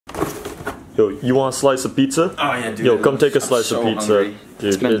Yo, you want a slice of pizza? Oh yeah, dude. Yo, come take a slice of pizza. Hungry. Dude,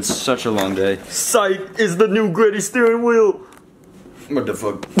 it's been such a long day. Sight is the new gritty steering wheel. What the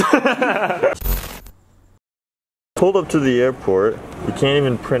fuck? Pulled up to the airport. We can't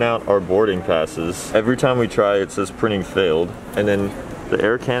even print out our boarding passes. Every time we try, it says printing failed. And then the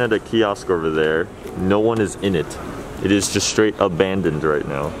Air Canada kiosk over there, no one is in it. It is just straight abandoned right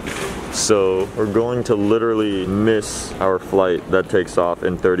now. So we're going to literally miss our flight that takes off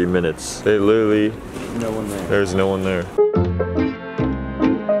in 30 minutes. They literally, No one there. there's no one there.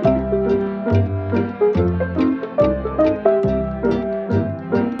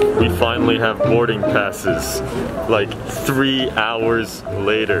 We finally have boarding passes, like 3 hours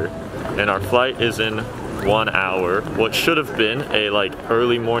later. And our flight is in 1 hour. What should have been a like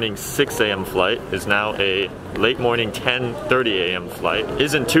early morning 6 a.m. flight is now a late morning 10:30 a.m. flight.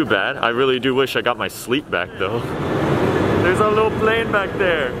 Isn't too bad. I really do wish I got my sleep back though. There's our little plane back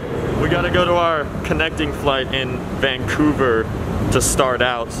there. We gotta go to our connecting flight in Vancouver to start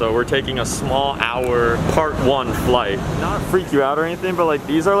out, so we're taking a small hour part 1 flight. Not to freak you out or anything, but like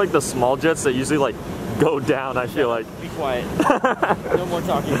these are like the small jets that usually like go down, I feel like. Be quiet. No more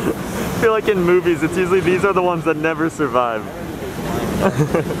talking. I feel like in movies, it's usually these are the ones that never survive.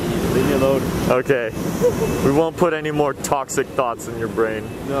 Leave me alone. Okay. We won't put any more toxic thoughts in your brain.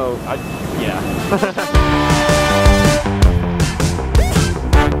 No, yeah.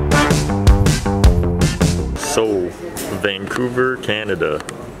 So, Vancouver, Canada.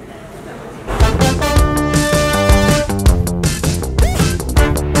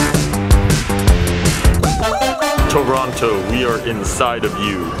 Toronto, we are inside of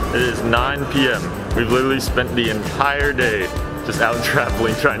you. It is 9 p.m. We've literally spent the entire day just out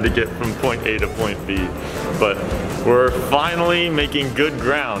traveling, trying to get from point A to point B. But we're finally making good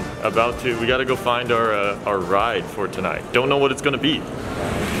ground. We gotta go find our ride for tonight. Don't know what it's gonna be.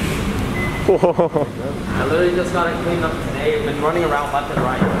 I literally just got it cleaned up today. I've been running around left and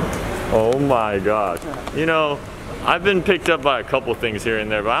right. Oh my gosh. You know, I've been picked up by a couple things here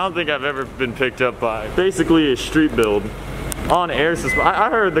and there, but I don't think I've ever been picked up by basically a street build on air suspension. I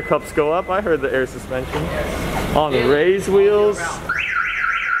heard the cups go up. I heard the air suspension. On raised wheels.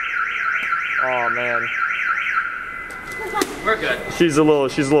 Oh man. We're good. She's a little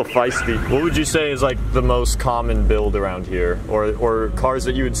feisty. What would you say is like the most common build around here? Or cars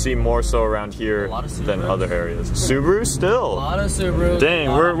that you would see more so around here than other areas? Subaru still? A lot of Subarus.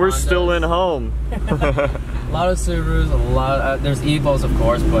 Dang, we're still in home. A lot of Subarus, there's Evos of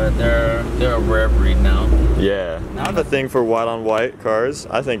course, but they're a rare breed now. Yeah. I have a thing for white on white cars.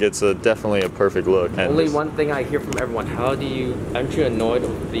 I think it's definitely a perfect look. And Only one thing I hear from everyone, aren't you annoyed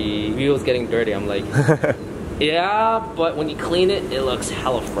with the wheels getting dirty? I'm like, yeah, but when you clean it, it looks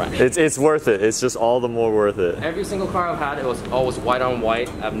hella fresh. It's worth it. It's just all the more worth it. Every single car I've had, it was always white on white.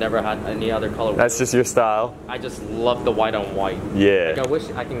 I've never had any other color. That's just your style? I just love the white on white. Yeah. Like I wish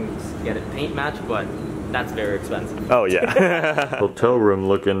I can get it paint match, but that's very expensive. Oh yeah. Hotel room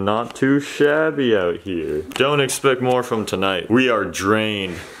looking not too shabby out here. Don't expect more from tonight. We are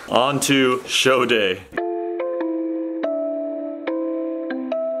drained. On to show day.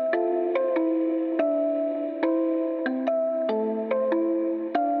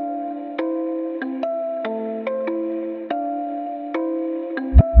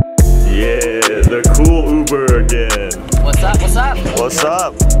 Yeah, the cool Uber again. What's up? What's up? What's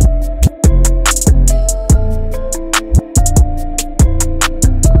up?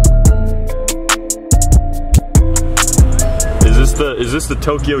 Is this the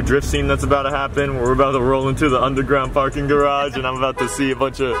Tokyo drift scene that's about to happen? We're about to roll into the underground parking garage and I'm about to see a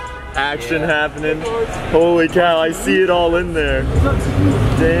bunch of action happening. Holy cow, I see it all in there.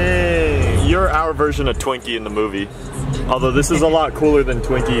 Dang. You're our version of Twinkie in the movie. Although this is a lot cooler than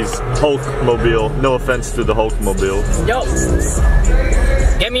Twinkie's Hulkmobile. No offense to the Hulkmobile. Yo!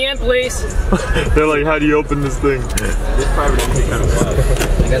 Get me in, please! They're like, how do you open this thing? This private entry kind of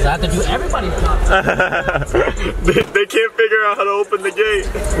sucks. Because I have to do everybody's job. They can't figure out how to open the gate.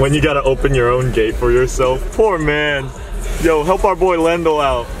 When you gotta open your own gate for yourself. Poor man. Yo, help our boy Lendl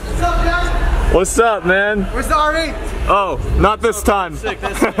out. What's up, guys? What's up, man? Where's the R8? Oh, not this time. Sick,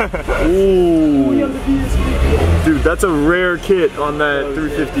 that's sick. Ooh. Dude, that's a rare kit on that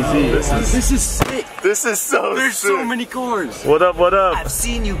 350Z. This is sick. This is so There's sick. so many cars. What up, what up? I've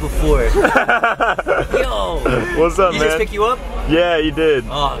seen you before. Yo. What's up, He man? just pick you up? Yeah, he did.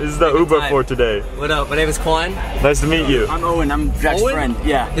 Oh, this is the Uber for today. What up? My name is Quan. Nice to meet you. I'm Owen. I'm Jack's friend.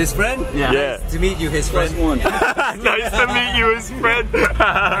 Yeah. His friend? Yeah. Yeah. Nice to meet you, his friend. Nice to meet you, his friend.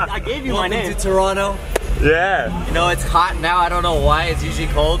 I gave you my name. Welcome to Toronto. Yeah. You know, it's hot now. I don't know why. It's usually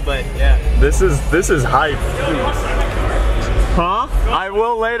cold, but yeah. This is hype. Huh? I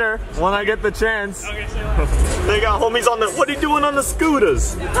will later, when I get the chance. Okay, They got homies on the, what are you doing on the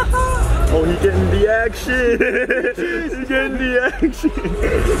scooters? Oh, he getting the action. He's getting the action.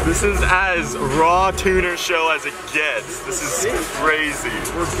 This is as raw tuner show as it gets. This is crazy.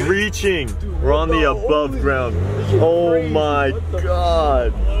 We're reaching. We're on the above ground. Oh my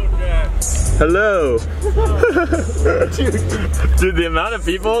God. Hello. Dude, the amount of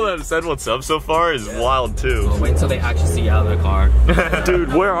people that have said what's up so far is wild too. Well, wait until they actually see you out of the car.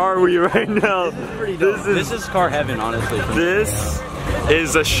 Dude, where are we right now? This is car heaven, honestly. This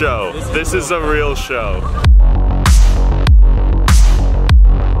is a show. This is a real show.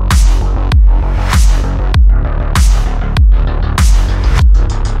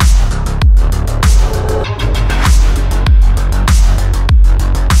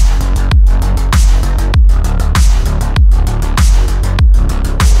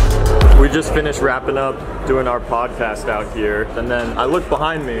 Just finished wrapping up doing our podcast out here, and then I look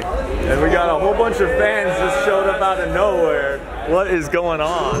behind me and we got a whole bunch of fans just showed up out of nowhere. What is going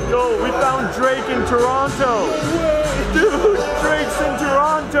on? Yo, we found Drake in Toronto. Dude, Drake's in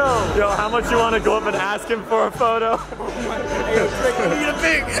Toronto. Yo, how much you want to go up and ask him for a photo? Hey, Drake, I need a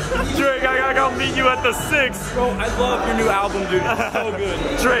pic. Drake, I gotta go meet you at the 6. Bro, I love your new album, dude. It's so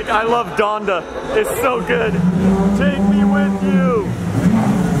good. Drake, I love Donda. It's so good. Take me with you.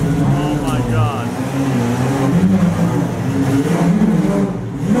 God.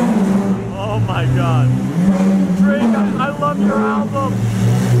 Oh my God. Drake, I love your album.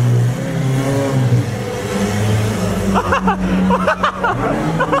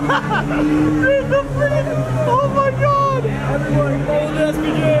 Drake, the freaking, oh my God. Everybody follow this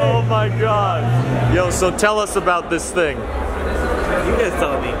video. Oh my God. Yo, so tell us about this thing. You guys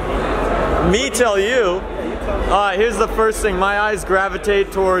tell me. Me tell you? Here's the first thing. My eyes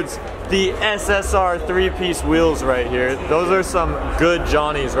gravitate towards the SSR 3-piece wheels right here. Those are some good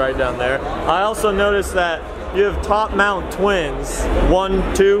Johnnies right down there. I also noticed that you have top mount twins.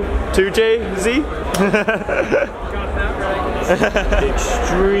 1, 2, 2JZ?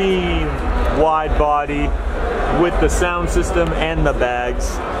 Extreme wide body with the sound system and the bags.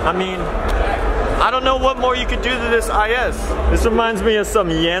 I mean, I don't know what more you could do to this IS. This reminds me of some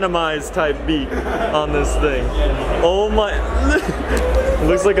Yanamize type beat on this thing. Oh my,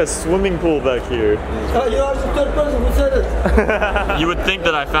 looks like a swimming pool back here. You would think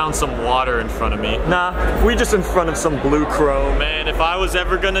that I found some water in front of me. Nah, we just in front of some blue chrome. Man, if I was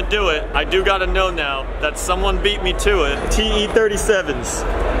ever gonna do it, I do gotta know now that someone beat me to it.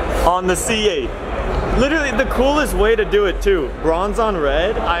 TE37s on the C8. Literally the coolest way to do it too. Bronze on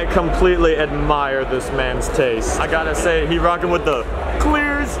red. I completely admire this man's taste. I gotta say, he rocking with the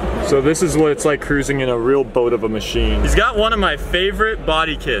clears. So this is what it's like cruising in a real boat of a machine. He's got one of my favorite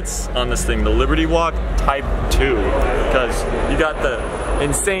body kits on this thing, the Liberty Walk Type 2. Because you got the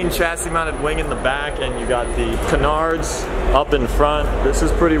insane chassis mounted wing in the back and you got the canards up in front. This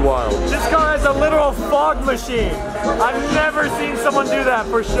is pretty wild. This car has a literal fog machine. I've never seen someone do that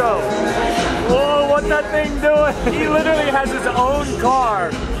for show. Whoa, what's that thing doing? He literally has his own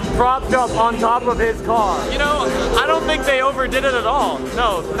car propped up on top of his car. You know, I don't think they overdid it at all.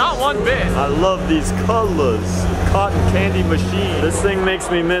 No, not one bit. I love these colors. Cotton candy machine. This thing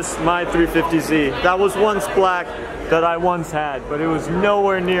makes me miss my 350Z. That was once black that I once had, but it was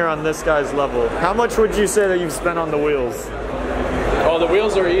nowhere near on this guy's level. How much would you say that you've spent on the wheels? Oh, the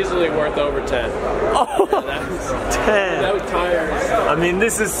wheels are easily worth over 10. Oh, Yeah, 10. that was tires. I mean,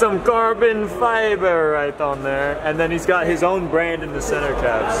 this is some carbon fiber right on there. And then he's got his own brand in the center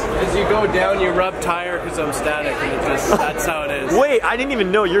caps. As you go down, you rub tire because I'm static, and it just, that's how it is. Wait, I didn't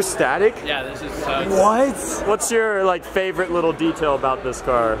even know you're static? Yeah, this is how it's, What? What's your like favorite little detail about this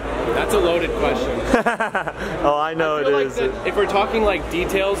car? that's a loaded question. Oh, I know I it feel like is. that if we're talking like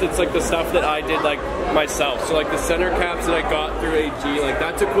details, it's like the stuff that I did like myself. So like the center caps that I got through AG, like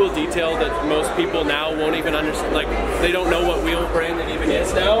that's a cool detail that most people now won't even understand. Like they don't know what wheel brand it even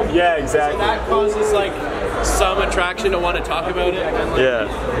is now. Yeah, exactly. So that causes like some attraction to want to talk about it. And then, like,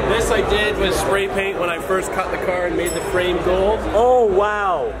 Yeah. This I did was spray paint when I first cut the car and made the frame gold. Oh,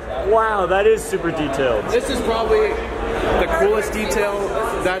 wow. Wow, that is super detailed. This is probably the coolest detail.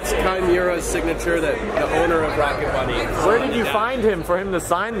 That's Kai Mura's signature, that the owner of Rocket Bunny. Where did you find him for him to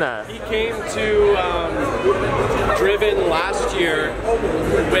sign that? He came to Driven last year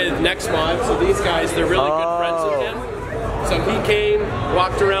with Nextmod, so these guys, they're really good friends with him. So he came,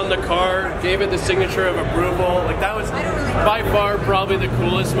 walked around the car, gave it the signature of approval. Like that was by far probably the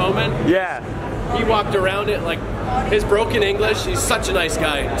coolest moment. Yeah. he walked around it like his broken English. He's such a nice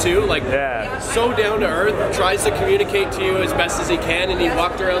guy too. Like so down to earth, tries to communicate to you as best as he can, and he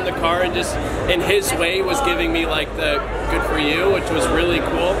walked around the car and just in his way was giving me like the good for you, which was really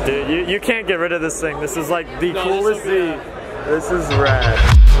cool. Dude, you can't get rid of this thing. This is like the coolest thing. This is rad.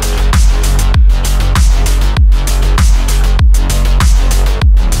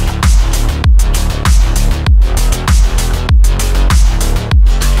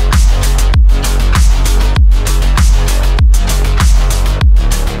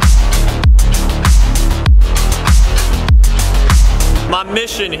 My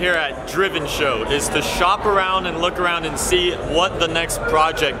mission here at Driven Show is to shop around and look around and see what the next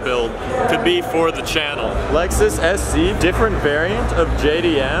project build could be for the channel. Lexus SC, different variant of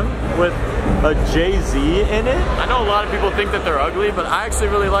JDM with a JZ in it. I know a lot of people think that they're ugly, but I actually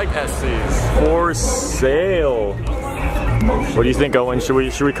really like SCs. For sale. What do you think, Owen? Should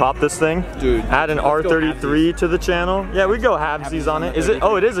we cop this thing? Dude. Add an R33 to the channel? Yeah, we go halvesies on it. Is it?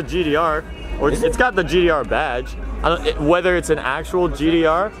 Oh, it is a GDR. Or it's got the GDR badge. Whether it's an actual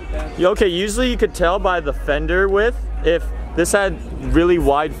GDR. Okay, usually you could tell by the fender width. If this had really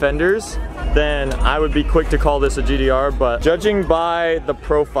wide fenders, then I would be quick to call this a GDR, but judging by the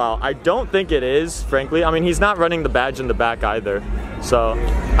profile, I don't think it is, frankly. I mean, he's not running the badge in the back either. So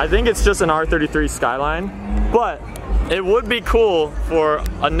I think it's just an R33 Skyline, but it would be cool for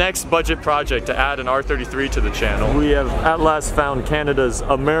a next budget project to add an R33 to the channel. We have at last found Canada's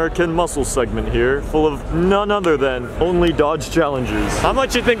American muscle segment here, full of none other than only Dodge Challengers. How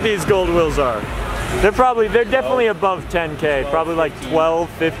much you think these gold wheels are? They're definitely above 10K, probably like $12,000,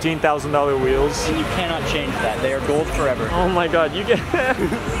 $15,000 wheels. And you cannot change that. They are gold forever. Oh my God, you get,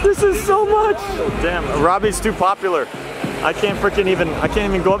 this is so much. Damn, Robbie's too popular. I can't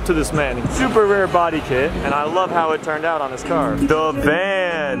even go up to this man. Super rare body kit, and I love how it turned out on his car. The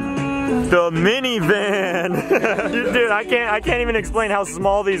van, the minivan. Dude, I can't even explain how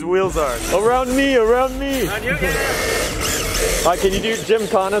small these wheels are. Around me. Around you, Can you do Jim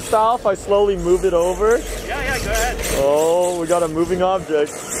Connor style if I slowly move it over? Yeah, go ahead. Oh, we got a moving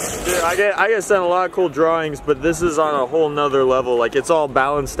object. Dude, I get sent a lot of cool drawings, but this is on a whole nother level. Like, it's all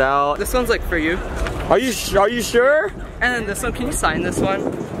balanced out. This one's like for you. Are you sure? And then this one, can you sign this one?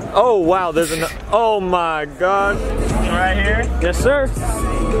 Oh wow, there's an, oh my God. Right here? Yes, sir.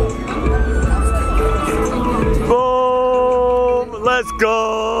 Boom, let's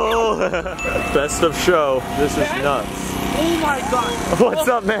go. Best of show, this is nuts. Oh my God. What's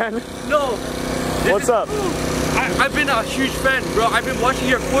up, man? No. What's up? I've been a huge fan, bro. I've been watching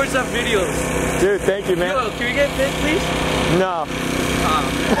your Forza videos. Dude, thank you, man. Yo, can we get fit, please? No.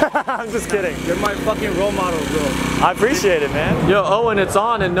 I'm just kidding. You're my fucking role model, bro. I appreciate it, man. Yo, Owen, it's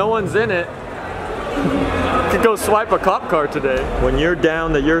on and no one's in it. You could go swipe a cop car today. When you're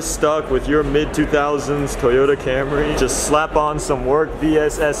down that you're stuck with your mid-2000s Toyota Camry, just slap on some work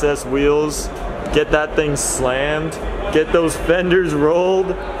VSSS wheels, get that thing slammed, get those fenders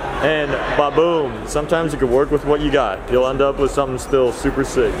rolled, and ba-boom. Sometimes you can work with what you got. You'll end up with something still super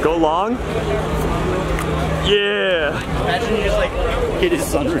sick. Go long? Yeah. Imagine you just like hit his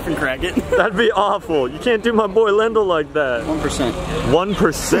sunroof and crack it. That'd be awful. You can't do my boy Lendl like that. 1%.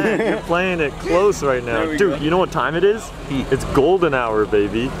 1%. You're playing it close right now. Dude, you know what time it is? It's golden hour,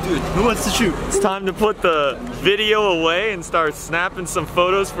 baby. Dude, who wants to shoot? It's time to put the video away and start snapping some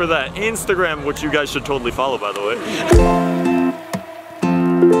photos for that Instagram, which you guys should totally follow, by the way.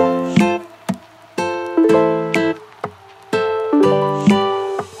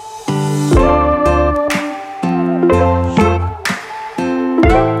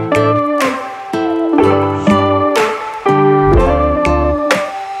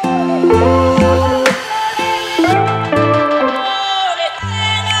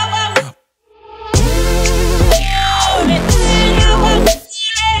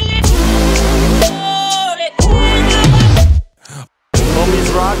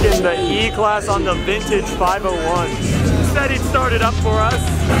 Rocking the E-Class on the vintage 501s. Said he'd start it up for us.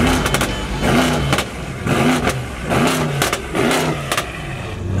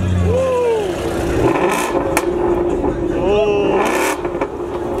 Whoa.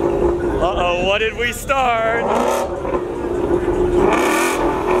 Uh-oh, what did we start? You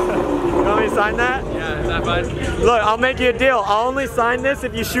want me to sign that? Yeah, is that fine? Look, I'll make you a deal. I'll only sign this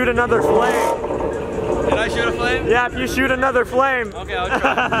if you shoot another flame. Did I shoot a flame? Yeah, if you shoot another flame. Okay, I'll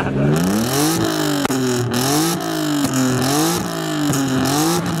try.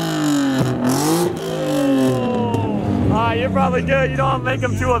 You're probably good. You don't want to make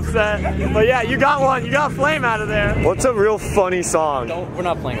them too upset. But yeah, you got one. You got a flame out of there. What's a real funny song? We're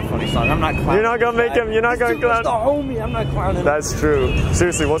not playing a funny song. I'm not clowning. You're not gonna make him. You're not gonna clown. The homie. I'm not clowning. That's true.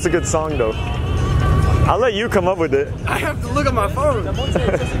 Seriously, what's a good song though? I'll let you come up with it. I have to look at my phone. we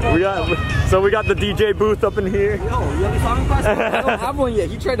got the DJ booth up in here. Yo, you have a song class? I don't have one yet.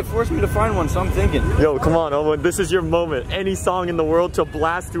 He tried to force me to find one, so I'm thinking. Yo, come on, Owen. This is your moment. Any song in the world to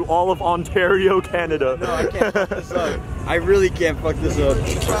blast through all of Ontario, Canada. No, I can't fuck this up. I really can't fuck this up.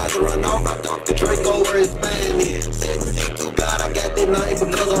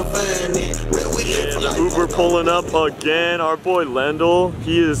 The Uber pulling up again. Our boy Lendl,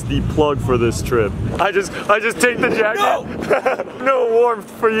 he is the plug for this trip. I just take the jacket. No! No warmth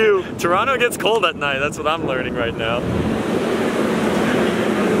for you. Toronto gets cold at night. That's what I'm learning right now.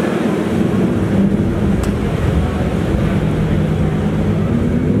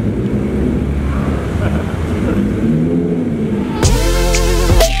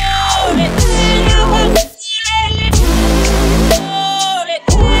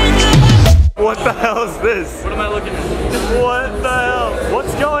 What the hell is this? What am I looking at? What the hell?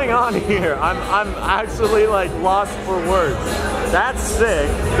 What's going on here? I'm actually like lost for words. That's sick,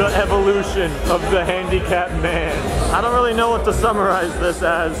 the evolution of the handicapped man. I don't really know what to summarize this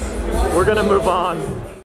as. We're gonna move on.